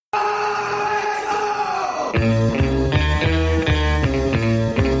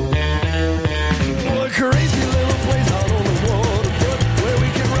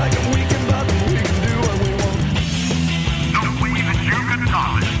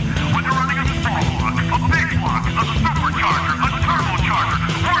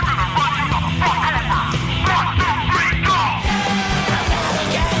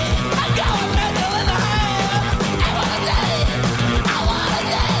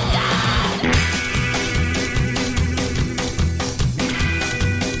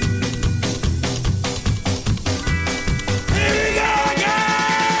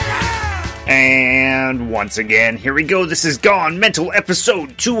And once again, here we go. This is Gone Mental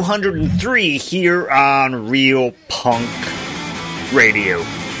episode 203 here on Real Punk Radio.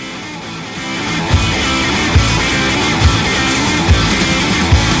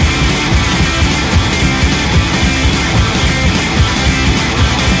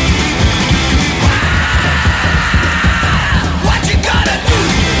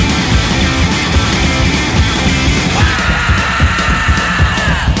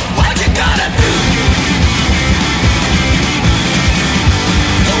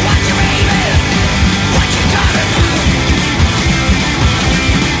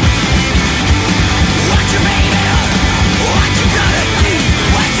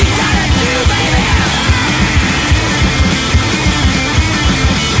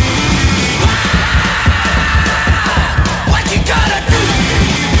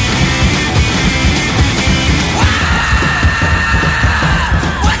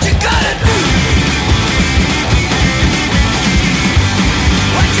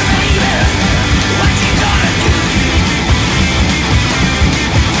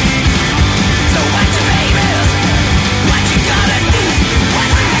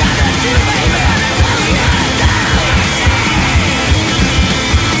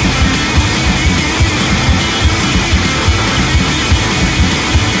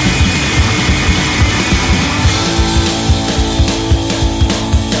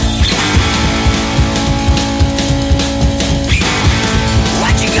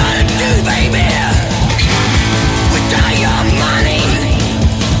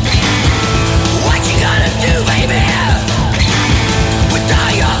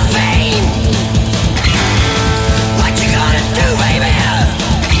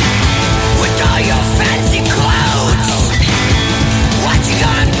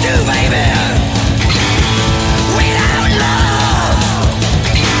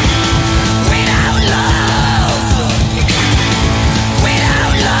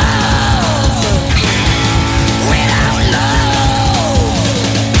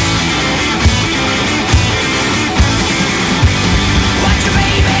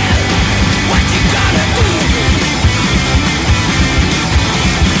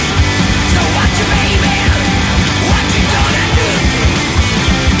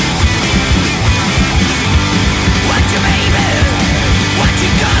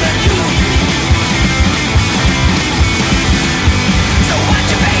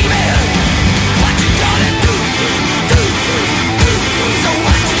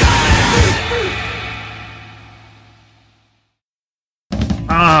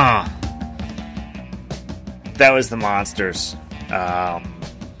 That was the Monsters.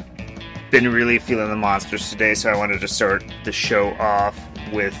 Been really feeling the Monsters today, so I wanted to start the show off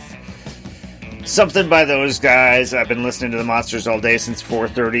with something by those guys. I've been listening to the Monsters all day since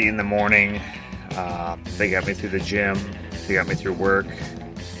 4:30 in the morning. They got me through the gym. They got me through work.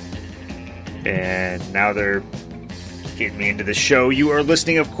 And now they're getting me into the show. You are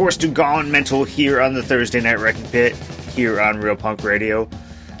listening, of course, to Gone Mental here on the Thursday Night Wrecking Pit here on Real Punk Radio.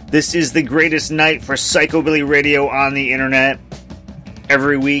 This is the greatest night for Psychobilly Radio on the internet.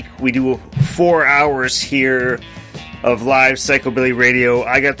 Every week we do 4 hours here of live Psychobilly Radio.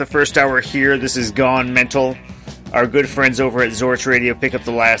 I got the first hour here. This is Gone Mental. Our good friends over at Zorch Radio pick up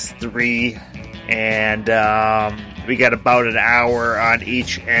the last 3. And we got about an hour on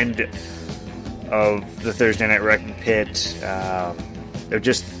each end of the Thursday Night Wrecking Pit. They're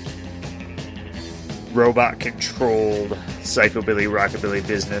just robot-controlled psychobilly, rockabilly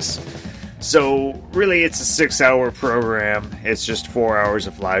business. So, really, it's a 6-hour program. It's just 4 hours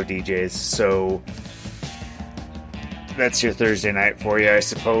of live DJs. So, that's your Thursday night for you, I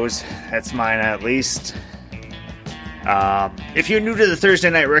suppose. That's mine, at least. If you're new to the Thursday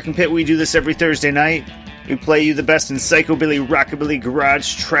Night Wrecking Pit, we do this every Thursday night. We play you the best in psychobilly, rockabilly,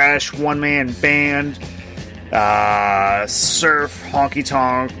 garage, trash, one-man band, surf,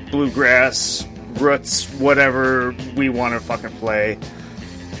 honky-tonk, bluegrass, roots, whatever we want to fucking play.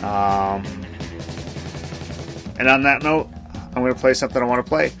 And on that note, I'm going to play something I want to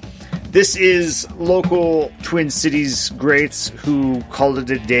play. This is local Twin Cities greats who called it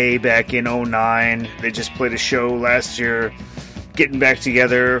a day back in 2009. They just played a show last year, getting back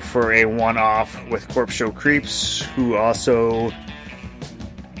together for a one-off with Corpse Show Creeps, who also,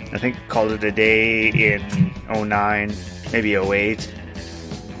 I think, called it a day in 2009, maybe 2008.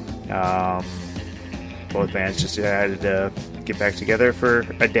 Both bands just decided to get back together for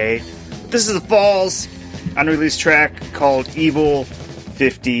a day. This is the Falls, unreleased track called Evil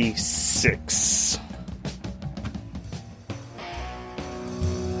 56.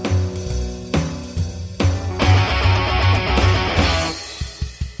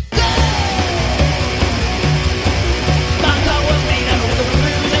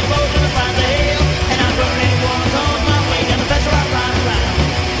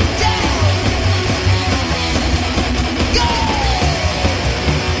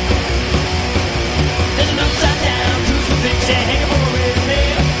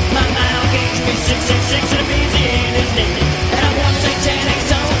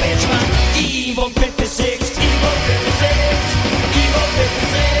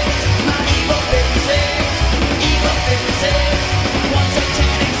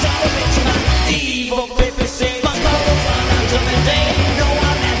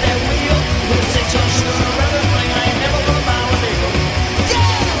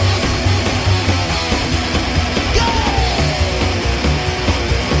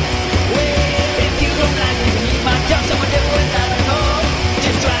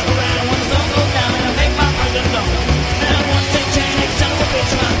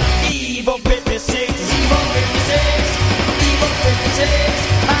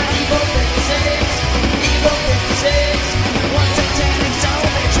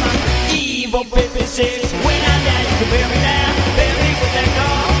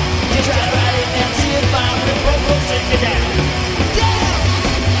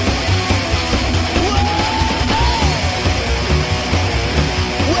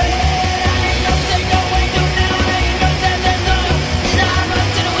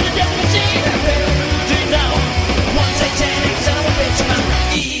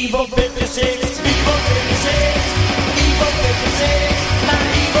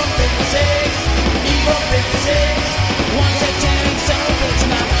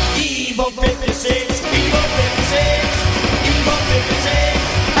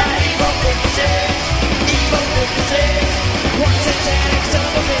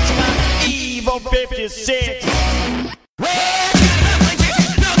 56.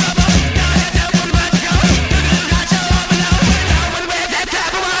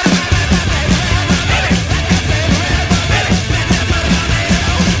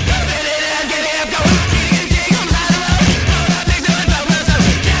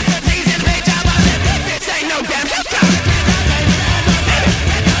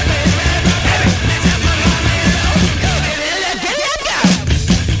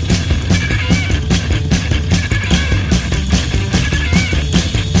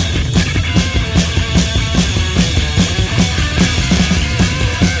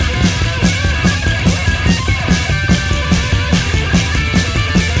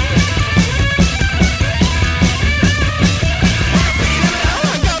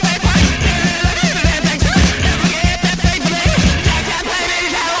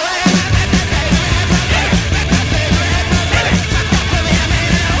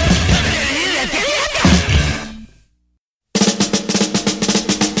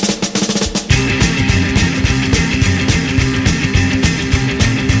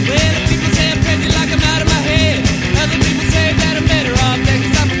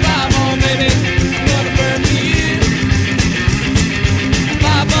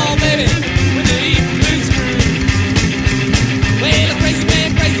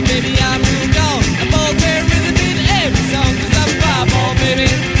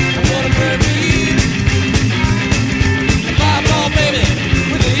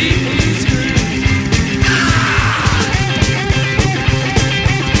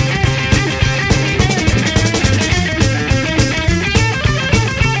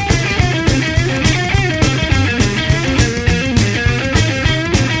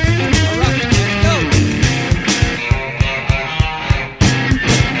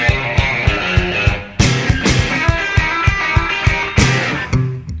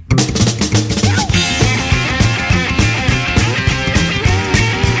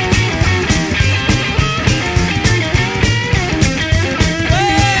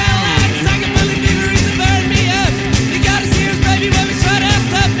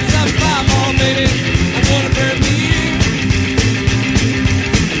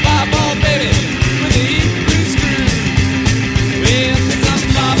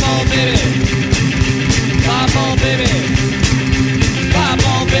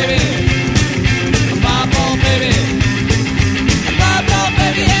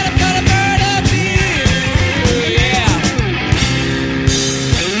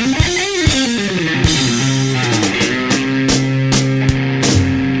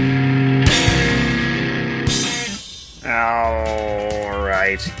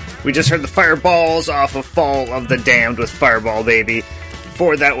 We just heard the Fireballs off of Fall of the Damned with Fireball Baby.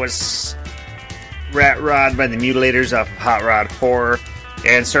 Before that was Rat Rod by the Mutilators off of Hot Rod Horror.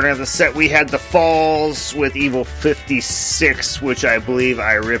 And starting off the set, we had the Falls with Evil 56, which I believe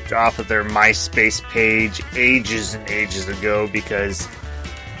I ripped off of their MySpace page ages and ages ago, because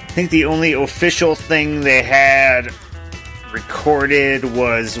I think the only official thing they had recorded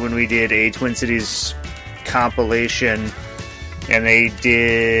was when we did a Twin Cities compilation, and they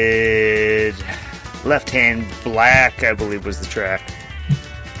did Left Hand Black, I believe was the track.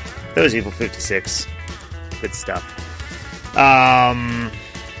 That was Evil 56. Good stuff.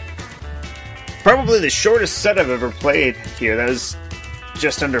 Probably the shortest set I've ever played here. That was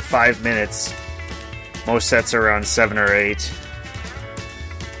just under 5 minutes. Most sets are around 7 or 8.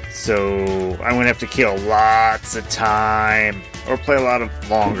 So I'm going to have to kill lots of time, or play a lot of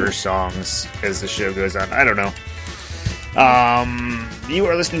longer songs as the show goes on. I don't know. You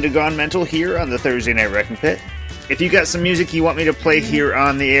are listening to Gone Mental here on the Thursday Night Wrecking Pit. If you got some music you want me to play here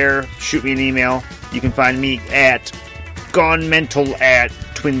on the air, shoot me an email. You can find me at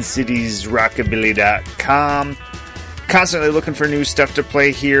gonmental@twincitiesrockabilly.com. Constantly looking for new stuff to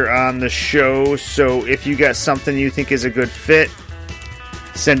play here on the show, so if you got something you think is a good fit,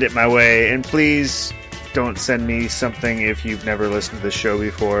 send it my way. And please don't send me something if you've never listened to the show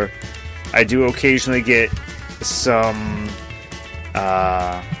before. I do occasionally get some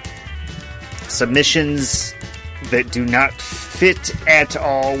submissions that do not fit at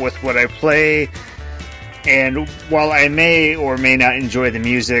all with what I play, and while I may or may not enjoy the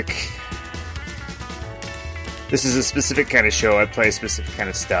music, this is a specific kind of show. I play specific kind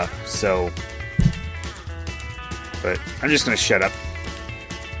of stuff, so, but I'm just gonna shut up.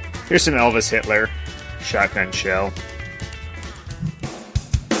 Here's some Elvis Hitler, Shotgun Shell.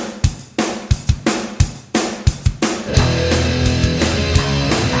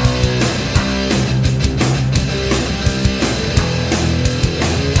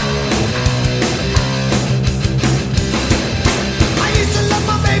 I used to love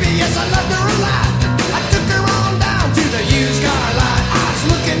my baby, yes, I loved her a lot.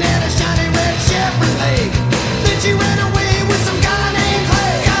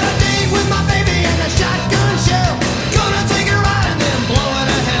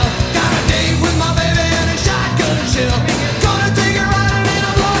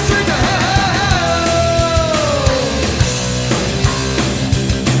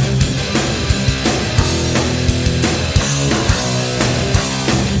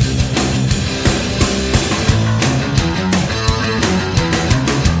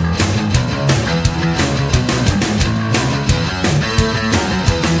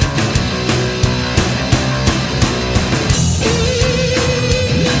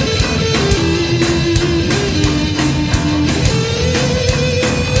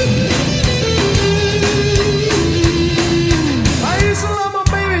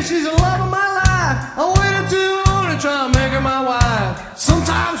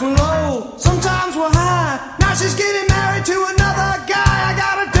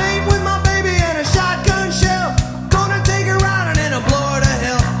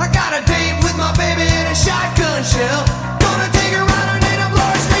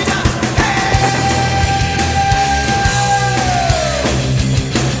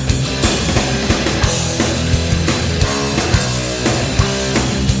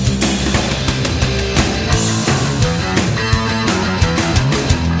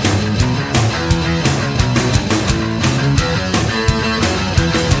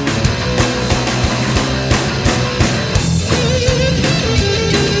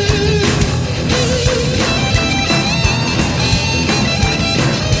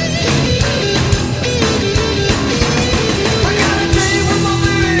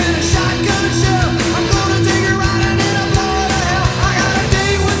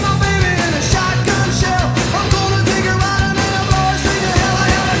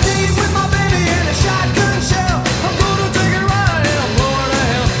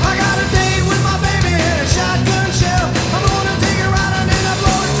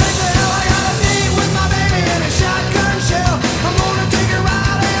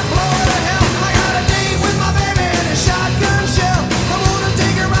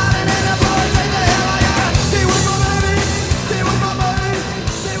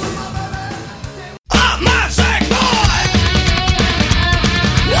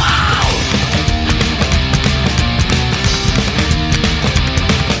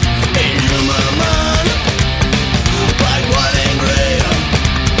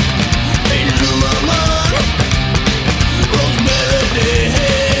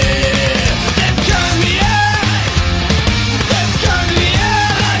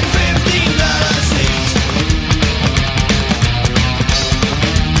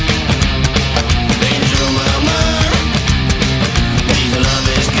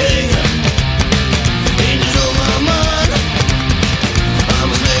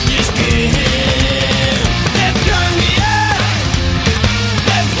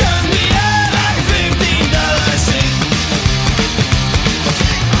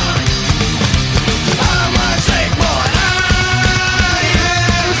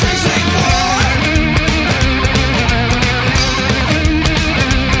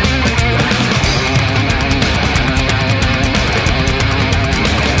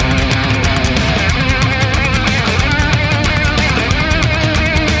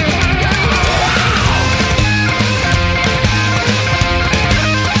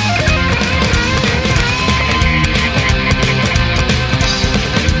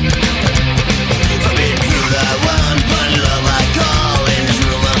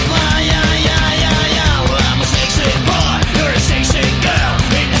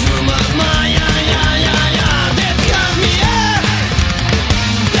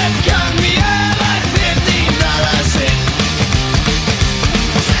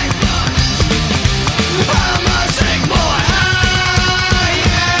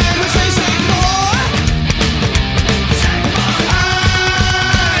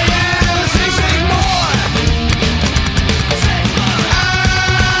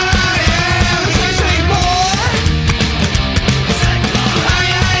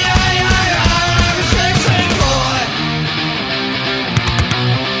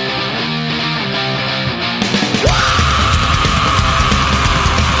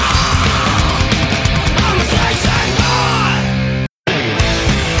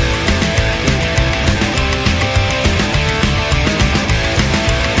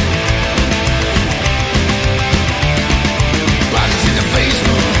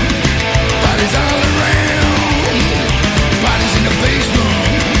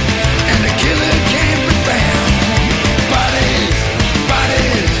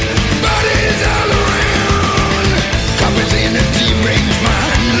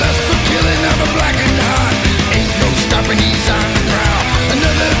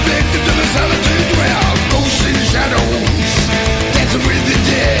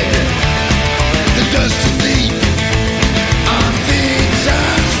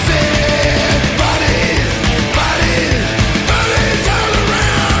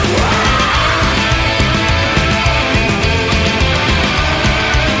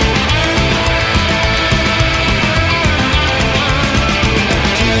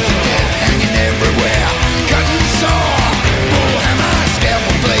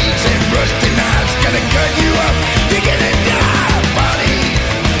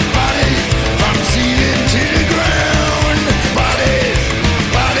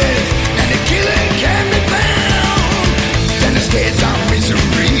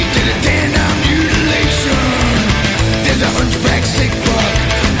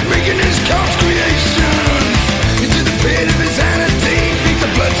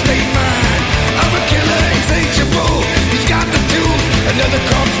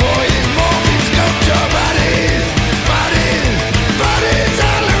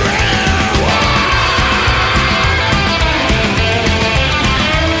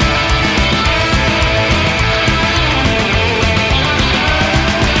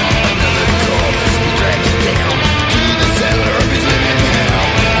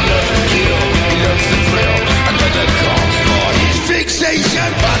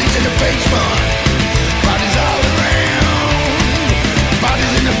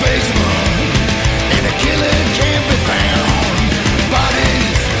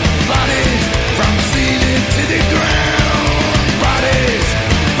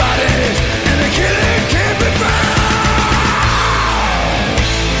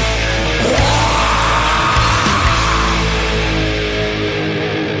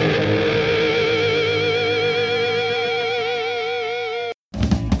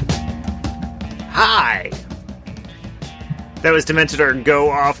 That was Demented Go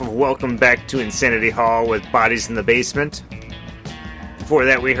off of Welcome Back to Insanity Hall with Bodies in the Basement. Before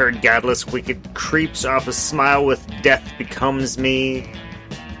that, we heard Godless Wicked Creeps off of Smile with Death Becomes Me.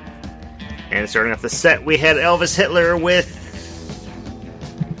 And starting off the set, we had Elvis Hitler with...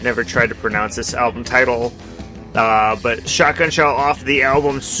 Never tried to pronounce this album title. But Shotgun Shell off the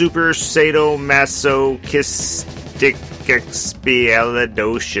album Super Sadomasochistic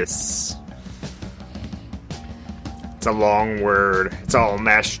Expialidocious. It's a long word. It's all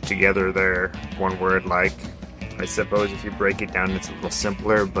mashed together there. One word, like. I suppose if you break it down, it's a little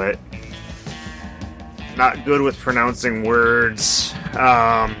simpler, but not good with pronouncing words.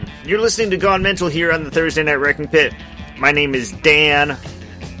 You're listening to Gone Mental here on the Thursday Night Wrecking Pit. My name is Dan.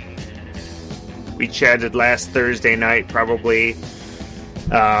 We chatted last Thursday night, probably.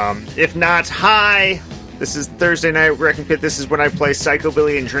 If not, hi! This is Thursday Night Wrecking Pit. This is when I play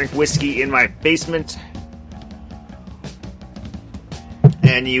Psychobilly and drink whiskey in my basement.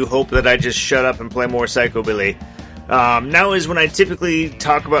 And you hope that I just shut up and play more Psychobilly. Now is when I typically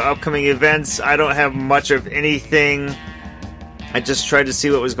talk about upcoming events. I don't have much of anything. I just tried to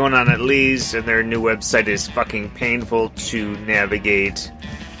see what was going on at Lee's, and their new website is fucking painful to navigate.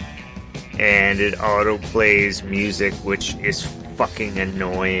 And it auto-plays music, which is fucking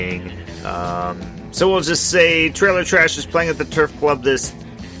annoying. So we'll just say Trailer Trash is playing at the Turf Club this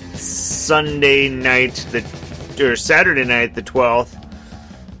Saturday night, the 12th.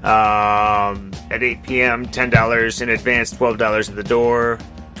 At 8 p.m., $10 in advance, $12 at the door,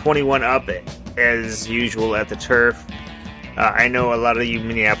 21 up as usual at the Turf. I know a lot of you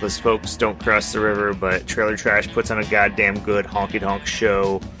Minneapolis folks don't cross the river, but Trailer Trash puts on a goddamn good honky-tonk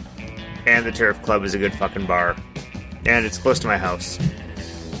show, and the Turf Club is a good fucking bar, and it's close to my house.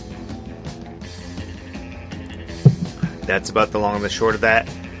 That's about the long and the short of that.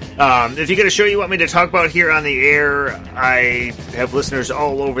 If you got a show you want me to talk about here on the air, I have listeners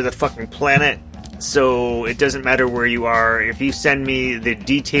all over the fucking planet, so it doesn't matter where you are. If you send me the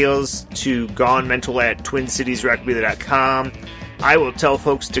details to gonemental@twincitiesrockabilly.com, I will tell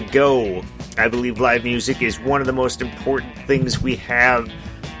folks to go. I believe live music is one of the most important things we have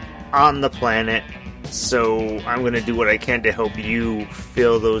on the planet, so I'm going to do what I can to help you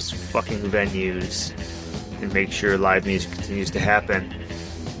fill those fucking venues and make sure live music continues to happen.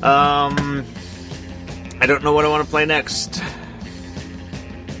 I don't know what I want to play next.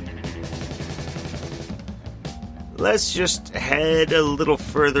 Let's just head a little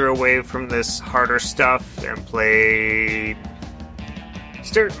further away from this harder stuff and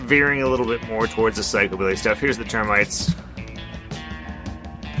start veering a little bit more towards the psychobilly stuff. Here's the Termites.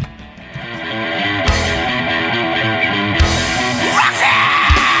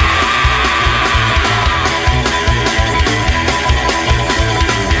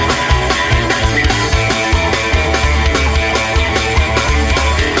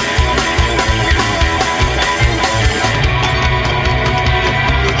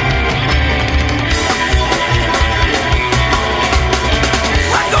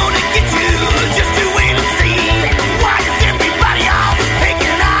 I'm gonna get you just to wait and see. Why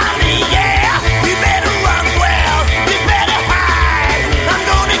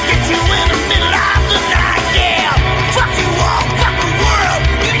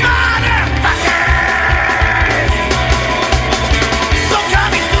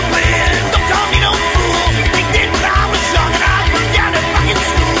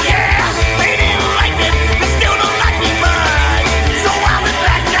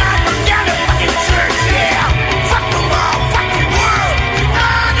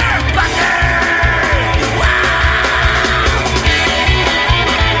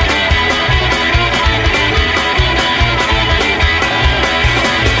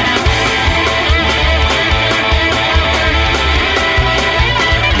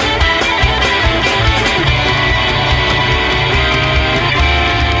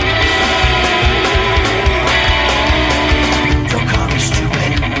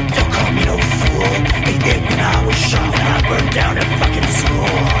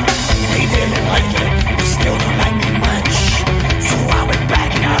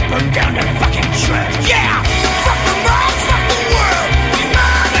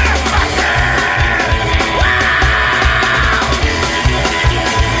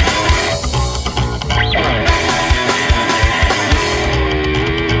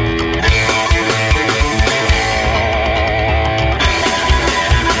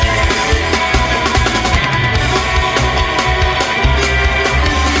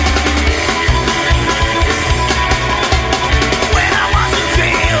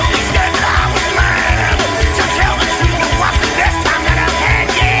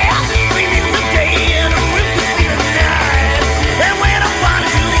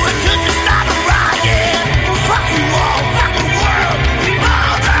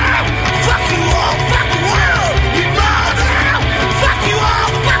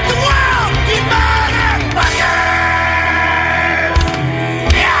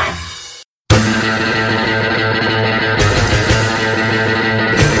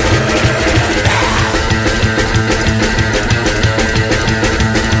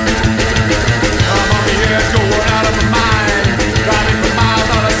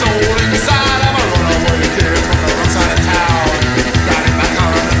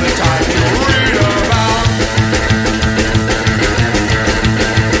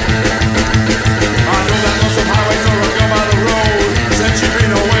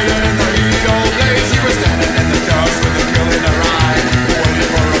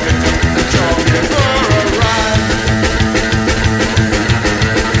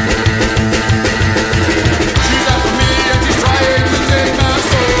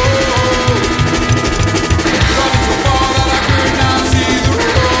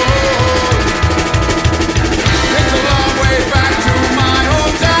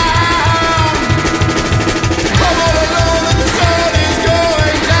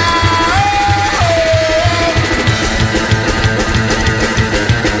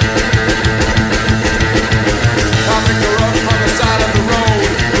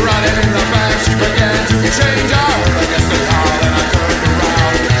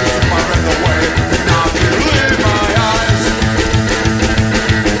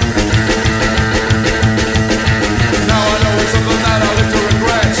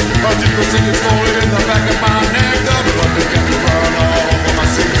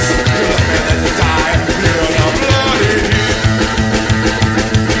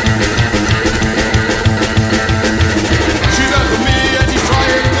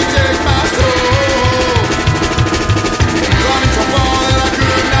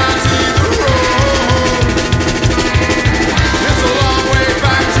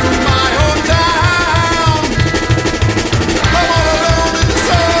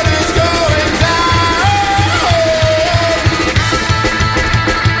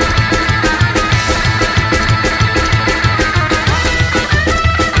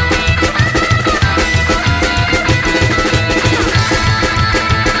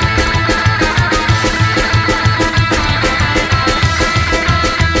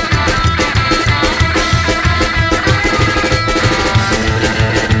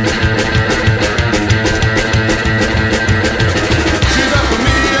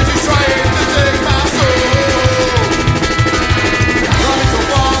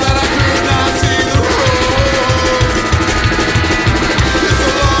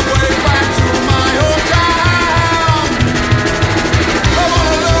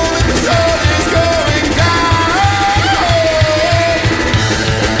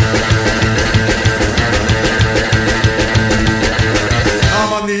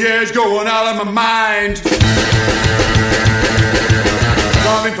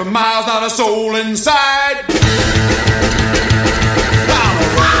soul inside. Down the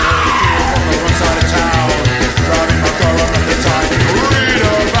road, from the one side of town, driving my car up at the time to read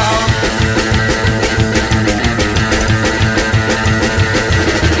about.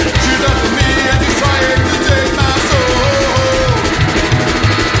 She's after me and she's trying to take my soul,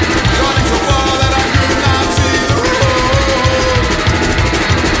 running so far that I could not see the road.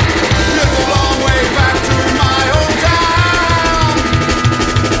 It's a long way back to my hometown.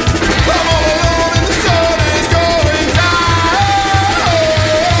 I'm all alone and the sun is going down.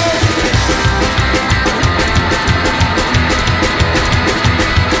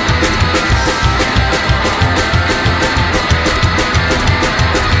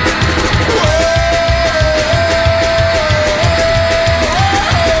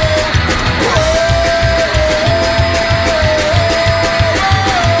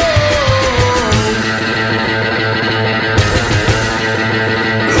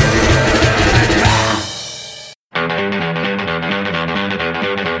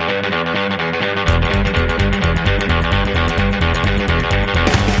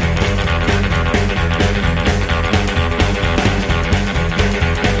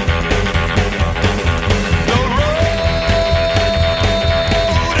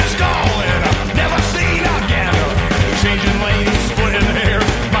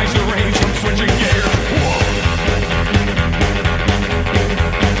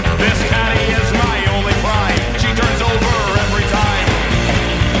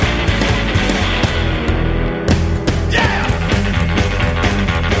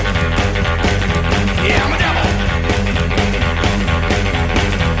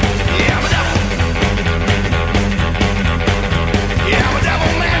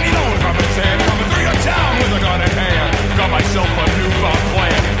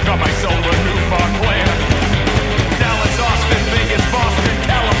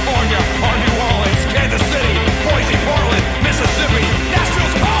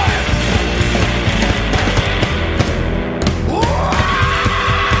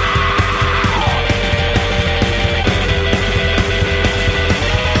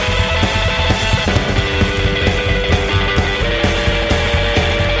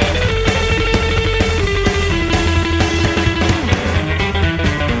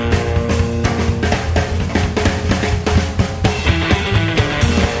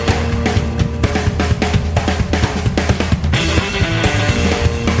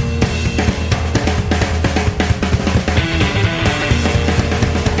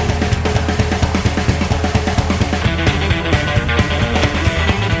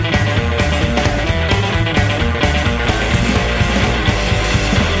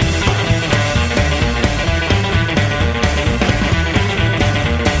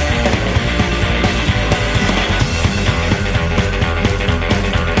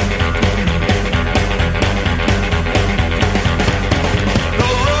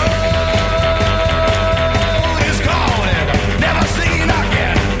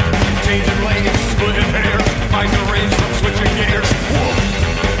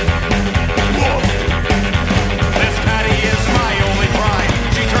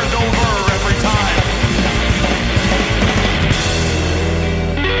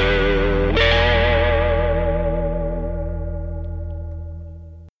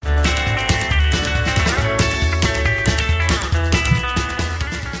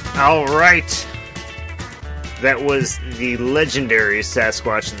 Alright. That was the legendary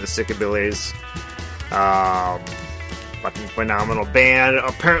Sasquatch and the Sickabillies. Fucking phenomenal band.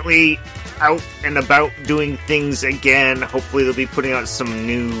 Apparently out and about doing things again. Hopefully they'll be putting out some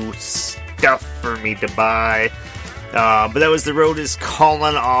new stuff for me to buy. But that was The Road is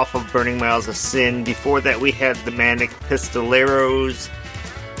Calling off of Burning Miles of Sin. Before that we had the Manic Pistoleros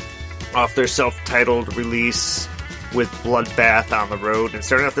off their self-titled release with Bloodbath on the Road. And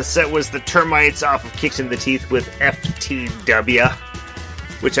starting off the set was the Termites off of Kicks in the Teeth with FTW,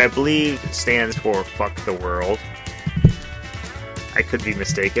 which I believe stands for Fuck the World. I could be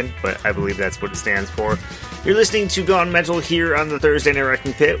mistaken, but I believe that's what it stands for. You're listening to Gone Mental here on the Thursday Night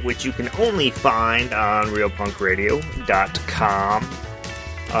Wrecking Pit, which you can only find on realpunkradio.com.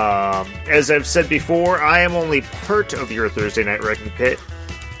 As I've said before, I am only part of your Thursday Night Wrecking Pit.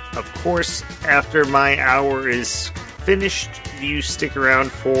 Of course, after my hour is finished, you stick around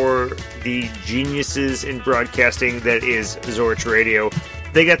for the geniuses in broadcasting that is Zorch Radio.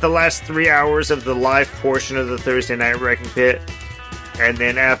 They get the last 3 hours of the live portion of the Thursday Night Wrecking Pit, and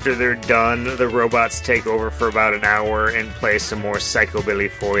then after they're done, the robots take over for about an hour and play some more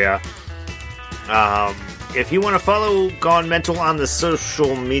psychobilly for you. If you want to follow Gone Mental on the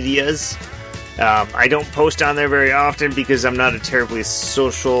social medias, I don't post on there very often because I'm not a terribly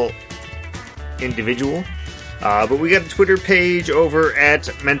social individual. But we got a Twitter page over at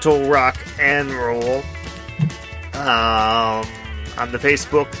Mental Rock and Roll. On the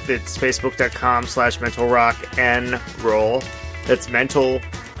Facebook, it's facebook.com/Mental Rock and Roll. That's Mental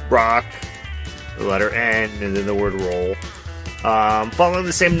Rock, the letter N, and then the word roll. Following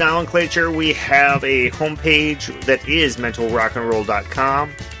the same nomenclature, we have a homepage that is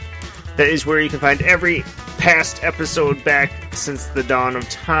mentalrockandroll.com. That is where you can find every past episode back since the dawn of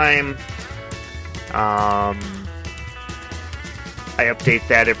time. I update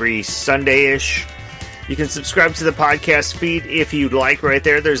that every Sunday-ish. You can subscribe to the podcast feed if you'd like right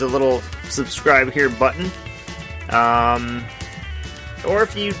there. There's a little subscribe here button. Or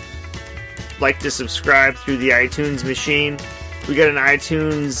if you'd like to subscribe through the iTunes machine, we got an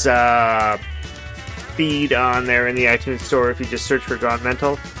iTunes feed on there in the iTunes store if you just search for Gone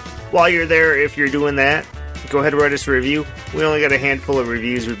Mental. While you're there, if you're doing that, go ahead and write us a review. We only got a handful of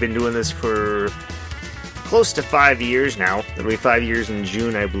reviews. We've been doing this for close to 5 years now. It'll be 5 years in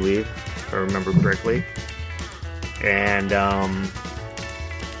June, I believe, if I remember correctly. And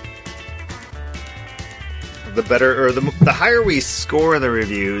the higher we score in the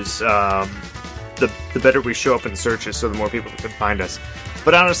reviews, the better we show up in searches, so the more people can find us.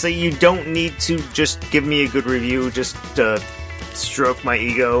 But honestly, you don't need to just give me a good review just to stroke my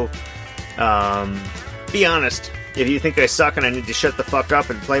ego. Be honest. If you think I suck and I need to shut the fuck up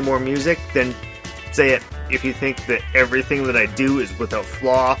and play more music, then say it. If you think that everything that I do is without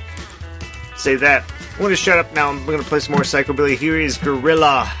flaw, say that. I'm going to shut up now. I'm going to play some more Psychobilly. Here is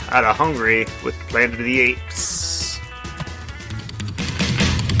Gorilla out of Hungary with Planet of the Apes.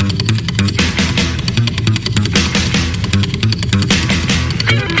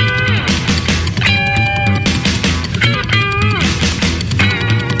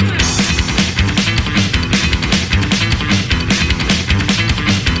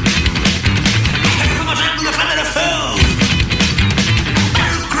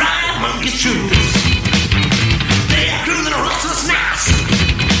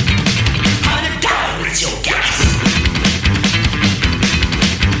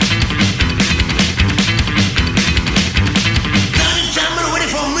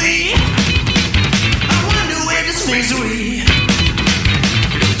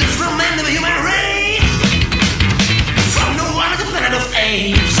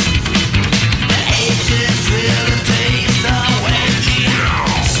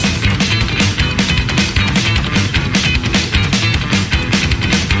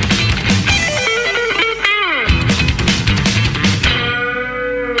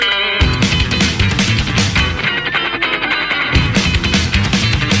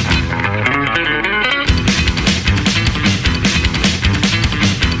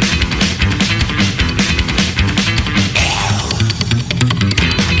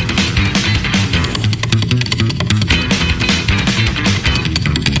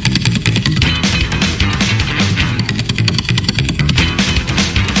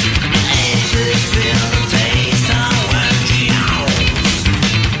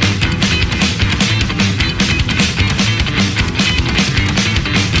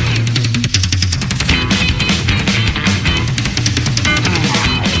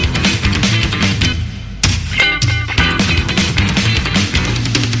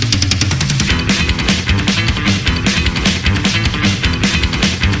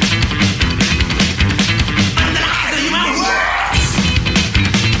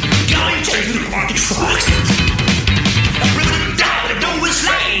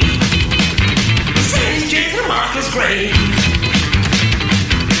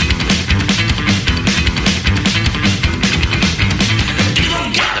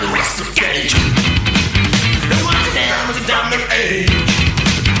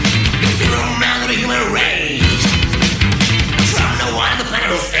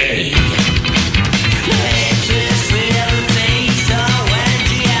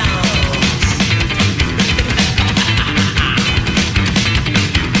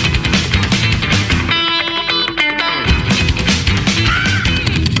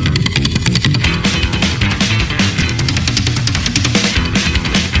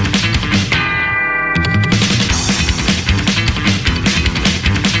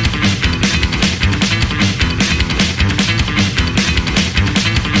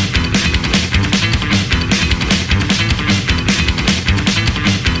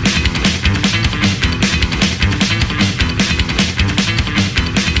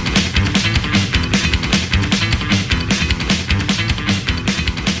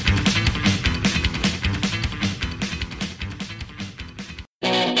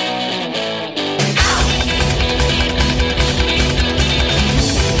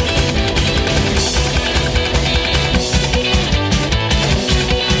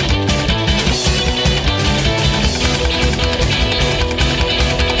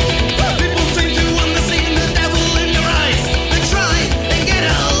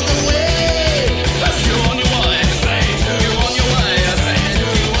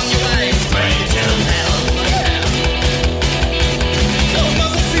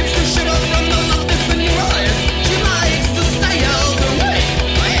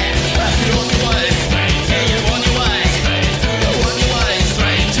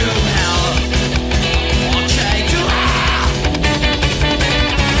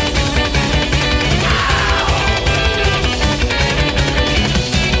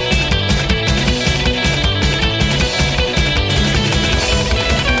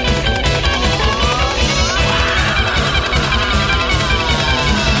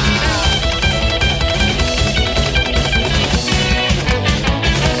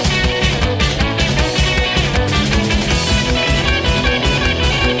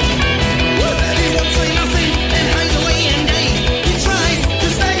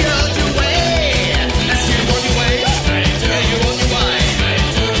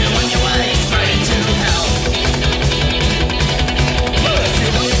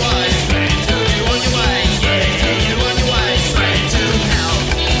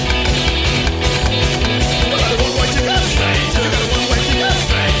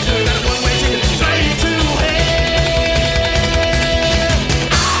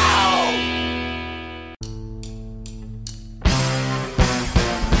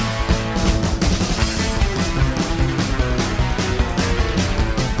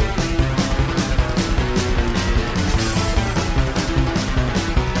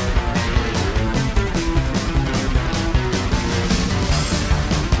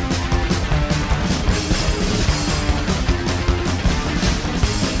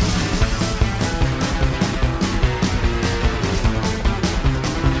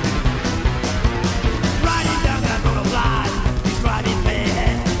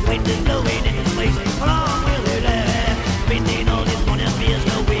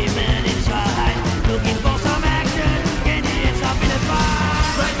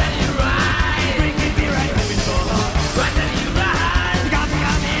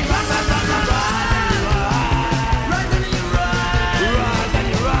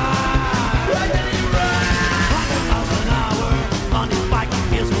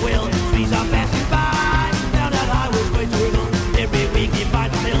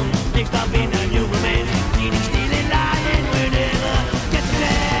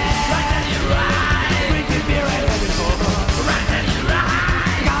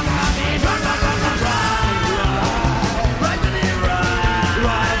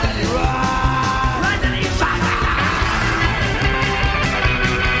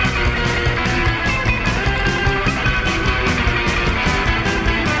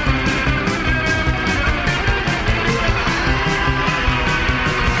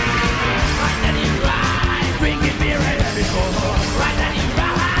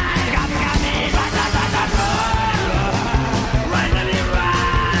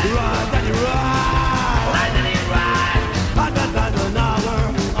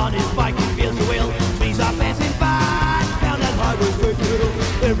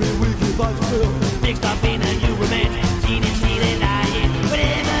 was true. Mixed up in a new romance, cheating, stealing, lying,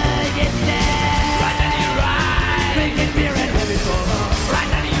 whatever gets there. Right down you ride, drinking beer and heavy soul. Right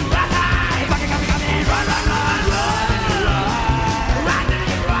down you ride, fucking coming, run, run, run. Right down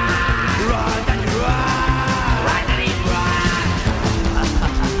you ride, right down you ride, right down you ride.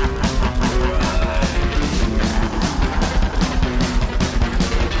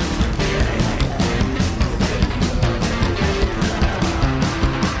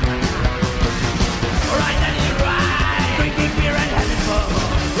 Right down you ride, drinking beer and having fun.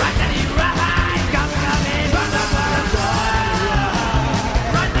 Right down you ride, coming, run, run, run, run. Right down you ride, right down you ride, right down you ride, right down you ride,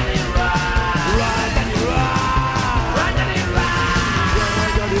 right down you ride, right down you ride, right down you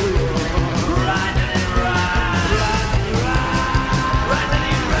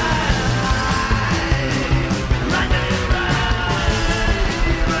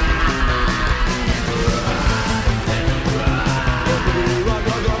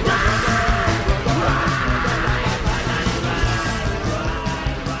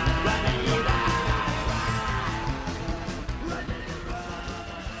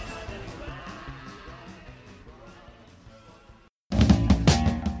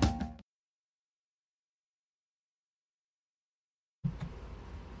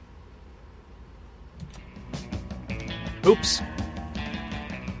Oops.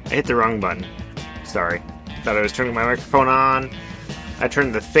 I hit the wrong button. Sorry. Thought I was turning my microphone on. I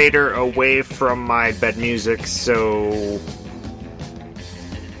turned the fader away from my bed music, so...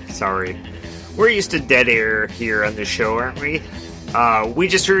 Sorry. We're used to dead air here on the show, aren't we? We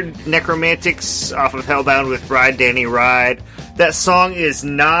just heard Necromantics off of Hellbound with Ride Danny Ride. That song is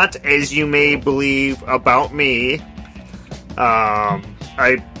not, as you may believe, about me.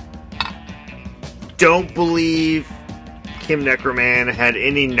 I don't believe Kim Necroman had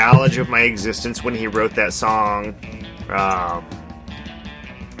any knowledge of my existence when he wrote that song. I,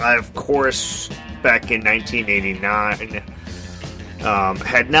 of course, back in 1989,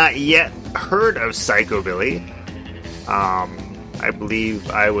 had not yet heard of Psychobilly. I believe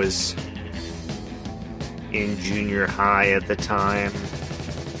I was in junior high at the time.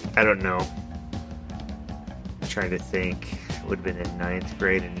 I don't know. I'm trying to think. I would have been in 9th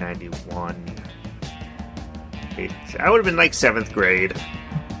grade in 91. I would have been like 7th grade.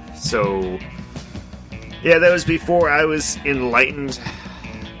 So, yeah, that was before I was enlightened.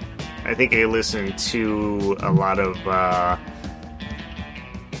 I think I listened to a lot of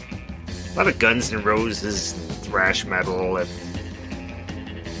Guns N' Roses, thrash metal, and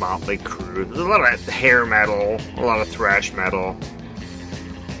Motley Crue. There's a lot of hair metal, a lot of thrash metal,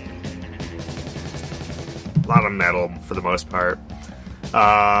 a lot of metal for the most part.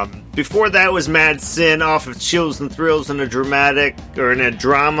 Before that was Mad Sin off of Chills and Thrills in a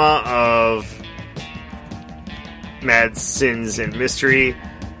drama of Mad Sins and Mystery.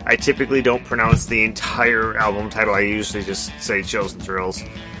 I typically don't pronounce the entire album title. I usually just say Chills and Thrills.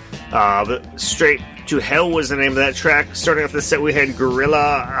 But Straight to Hell was the name of that track. Starting off the set, we had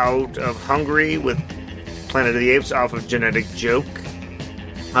Gorilla out of Hungary with Planet of the Apes off of Genetic Joke.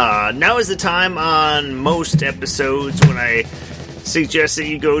 Now is the time on most episodes when I suggest that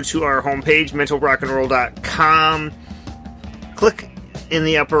you go to our homepage, mentalrockandroll.com. Click in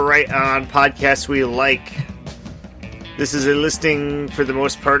the upper right on podcasts we like. This is a listing, for the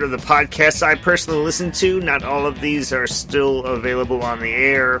most part, of the podcasts I personally listen to. Not all of these are still available on the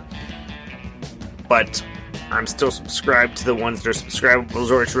air, but I'm still subscribed to the ones that are subscribable.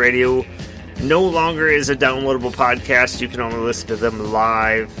 Zorch Radio no longer is a downloadable podcast. You can only listen to them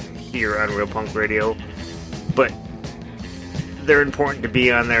live here on Real Punk Radio. But they're important to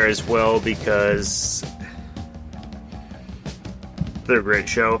be on there as well because they're a great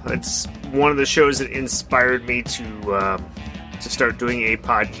show. It's one of the shows that inspired me to start doing a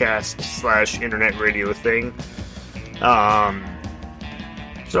podcast / internet radio thing.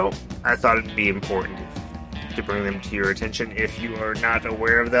 So I thought it'd be important to bring them to your attention if you are not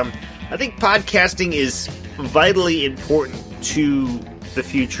aware of them. I think podcasting is vitally important to the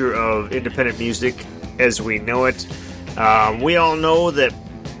future of independent music as we know it. We all know that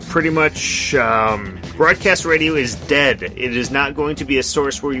pretty much broadcast radio is dead. It is not going to be a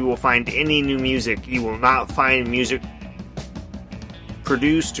source where you will find any new music. You will not find music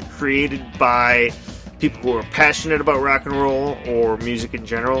produced or created by people who are passionate about rock and roll or music in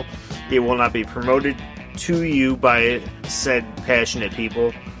general. It will not be promoted to you by said passionate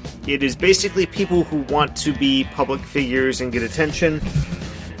people. It is basically people who want to be public figures and get attention.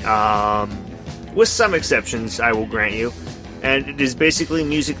 With some exceptions, I will grant you. And it is basically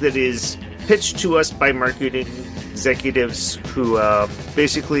music that is pitched to us by marketing executives who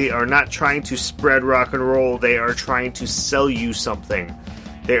basically are not trying to spread rock and roll. They are trying to sell you something.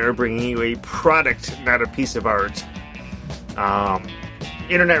 They are bringing you a product, not a piece of art.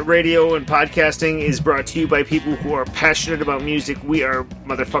 Internet radio and podcasting is brought to you by people who are passionate about music. We are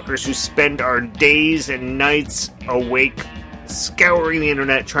motherfuckers who spend our days and nights awake, scouring the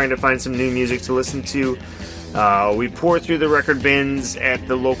internet, trying to find some new music to listen to. We pour through the record bins at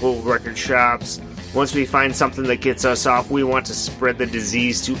the local record shops. Once we find something that gets us off, we want to spread the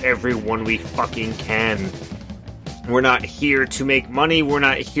disease to everyone we fucking can. We're not here to make money. We're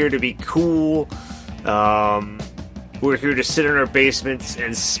not here to be cool. We're here to sit in our basements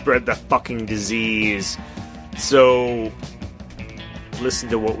and spread the fucking disease. So, listen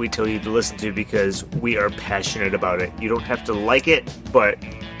to what we tell you to listen to because we are passionate about it. You don't have to like it, but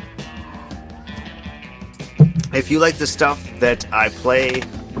if you like the stuff that I play,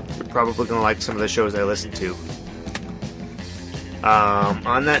 you're probably going to like some of the shows I listen to.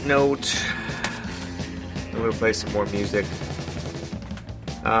 On that note, I'm going to play some more music.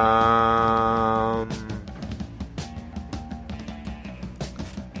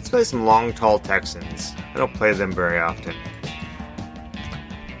 Let's play some Long Tall Texans. I don't play them very often.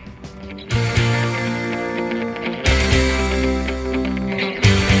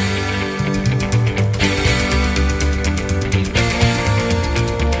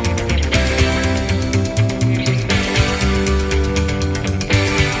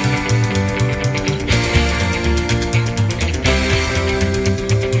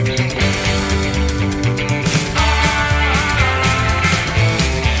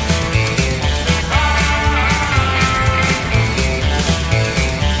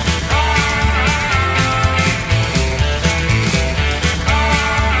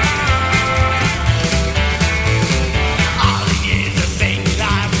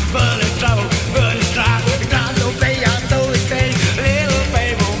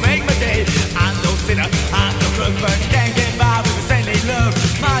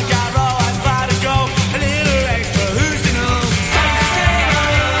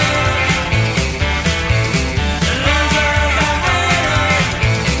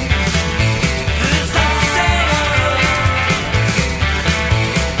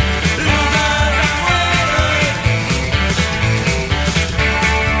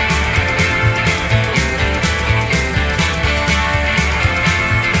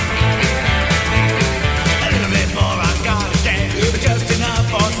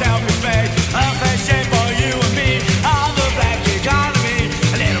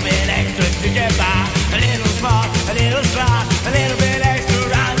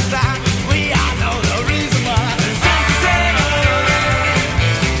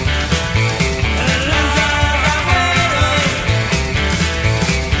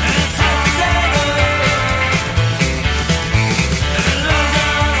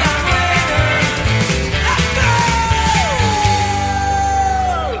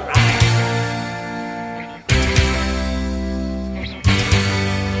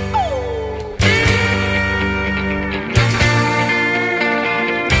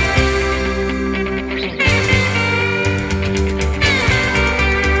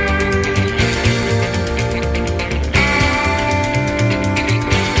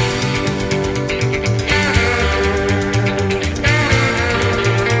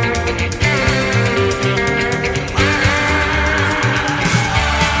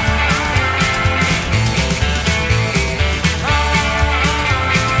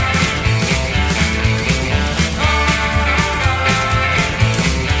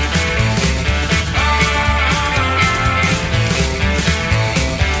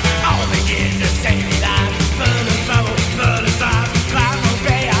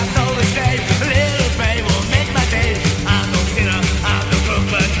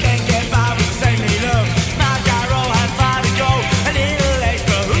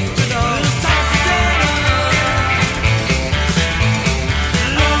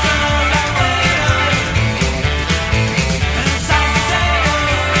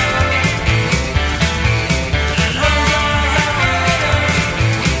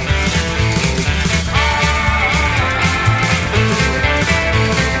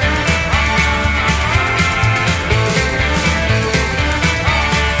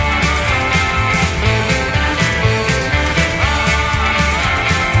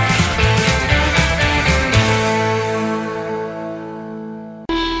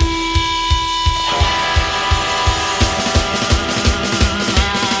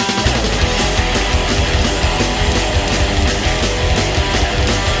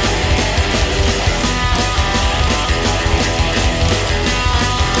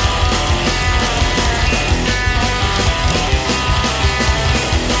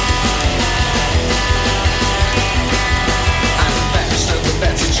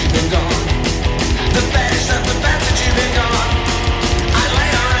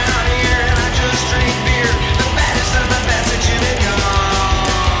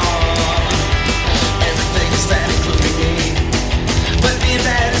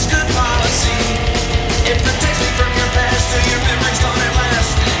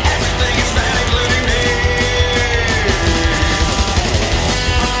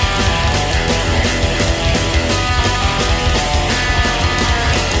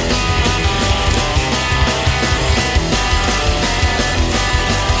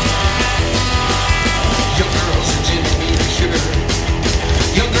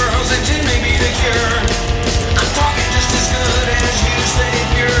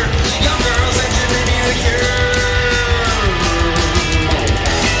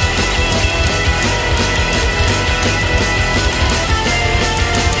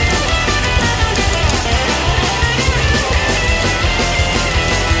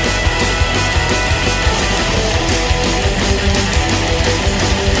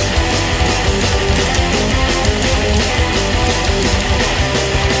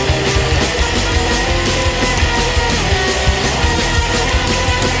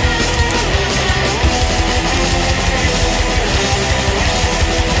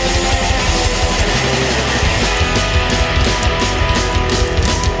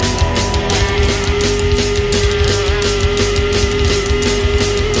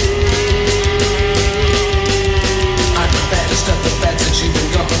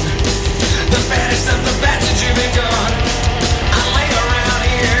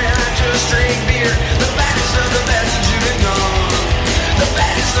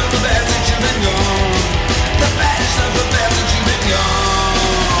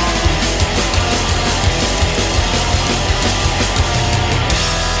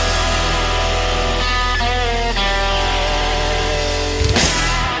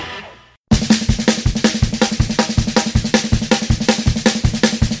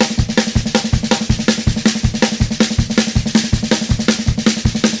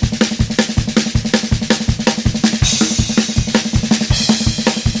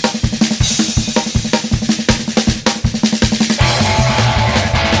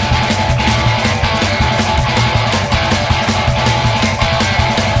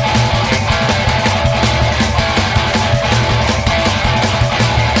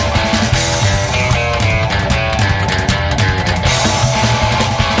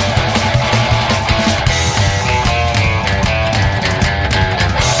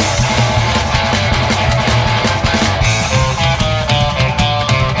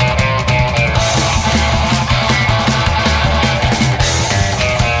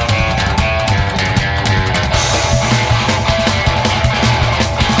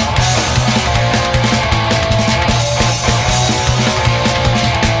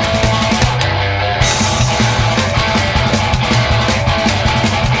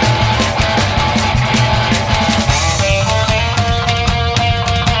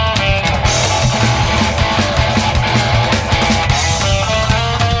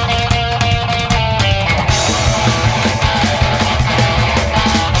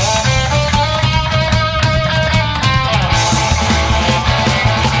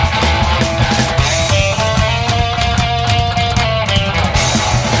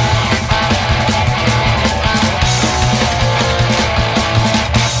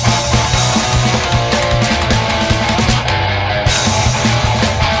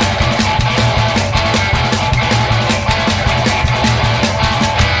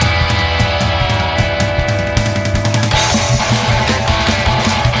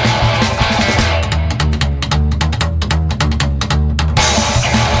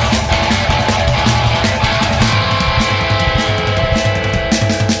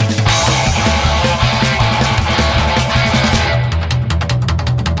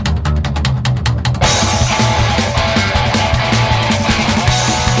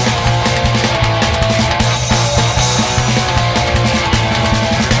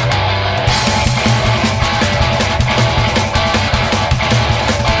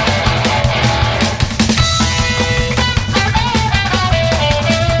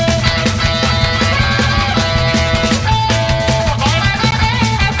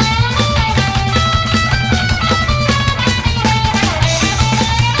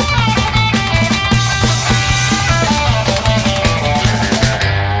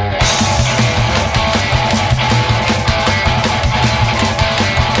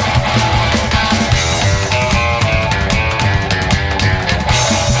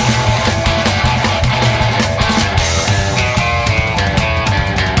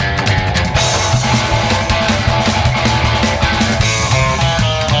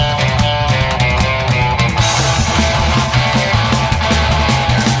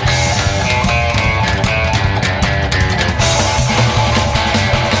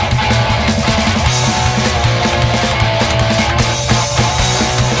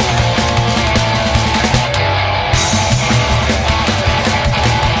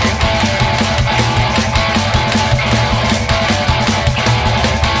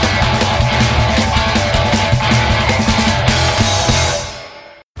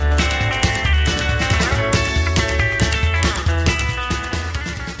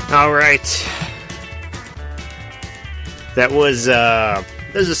 All right. That was a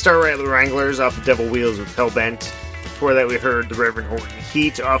Starlight Wranglers off of Devil Wheels with Hellbent. Before that, we heard the Reverend Horton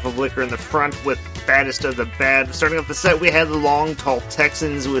Heat off of Liquor in the Front with Baddest of the Bad. Starting off the set, we had the Long Tall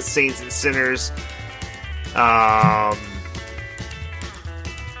Texans with Saints and Sinners. I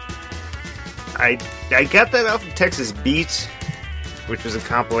got that off of Texas Beat, which was a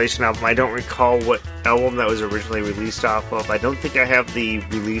compilation album. I don't recall what album that was originally released off of. I don't think I have the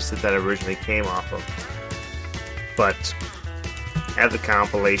release that originally came off of. But I have the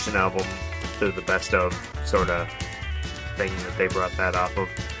compilation album. They're the best of sort of thing that they brought that off of.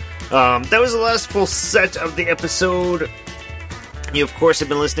 That was the last full set of the episode. You, of course, have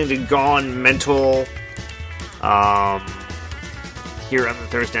been listening to Gone Mental here on the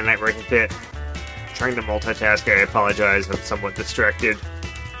Thursday Night Wrecking Pit. Trying to multitask, I apologize, I'm somewhat distracted.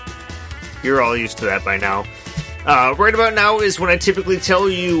 You're all used to that by now. Right about now is when I typically tell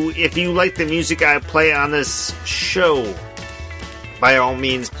you if you like the music I play on this show. By all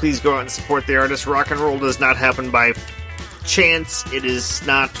means, please go out and support the artist. Rock and roll does not happen by chance. It is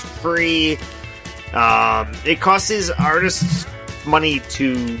not free. It costs these artists money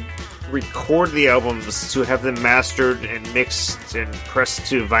to record the albums, to have them mastered and mixed and pressed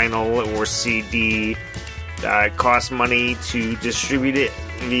to vinyl or CD. It costs money to distribute it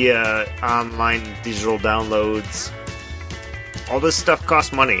via online digital downloads. All this stuff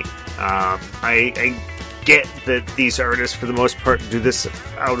costs money. I get that these artists, for the most part, do this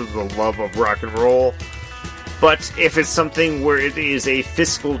out of the love of rock and roll. But if it's something where it is a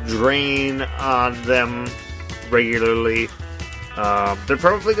fiscal drain on them regularly, they're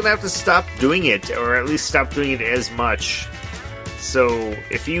probably going to have to stop doing it, or at least stop doing it as much. So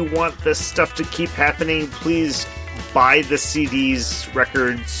if you want this stuff to keep happening, please buy the CDs,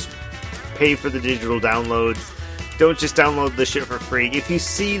 records, pay for the digital downloads. Don't just download the shit for free. If you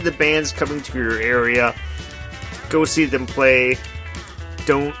see the bands coming to your area, go see them play.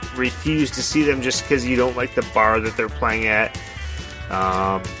 Don't refuse to see them just because you don't like the bar that they're playing at.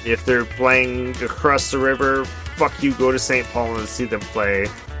 If they're playing across the river, fuck you, go to St. Paul and see them play.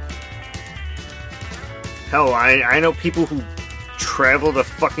 Hell, I know people who travel to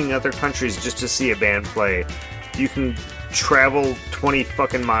fucking other countries just to see a band play. You can travel 20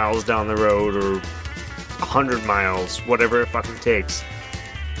 fucking miles down the road, or 100 miles, whatever it fucking takes.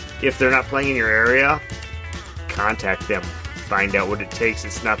 If they're not playing in your area, contact them. Find out what it takes.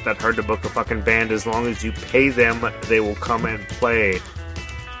 It's not that hard to book a fucking band. As long as you pay them, they will come and play.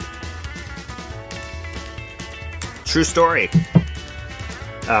 True story.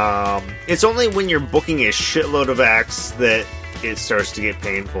 It's only when you're booking a shitload of acts that it starts to get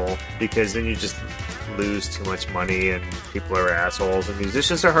painful, because then you just lose too much money and people are assholes, and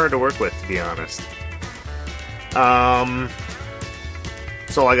musicians are hard to work with, to be honest. That's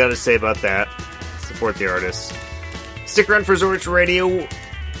all I gotta say about that. Support the artists. Stick around for Zorich Radio.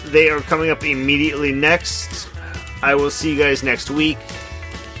 They are coming up immediately next. I will see you guys next week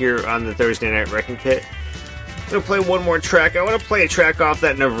here on the Thursday Night Wrecking Pit. I'm gonna play one more track. I want to play a track off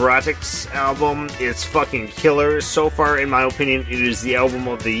that Neurotics album. It's fucking killer. So far, in my opinion, it is the album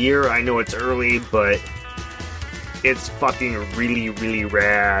of the year. I know it's early, but it's fucking really, really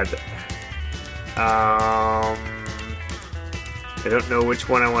rad. I don't know which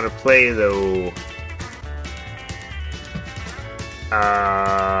one I want to play, though.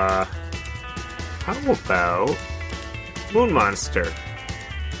 How about Moon Monster?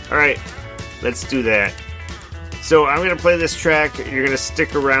 Alright, let's do that. So I'm going to play this track. You're going to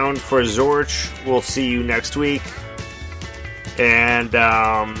stick around for Zorch. We'll see you next week. And,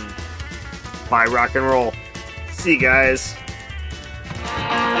 bye rock and roll. See you guys.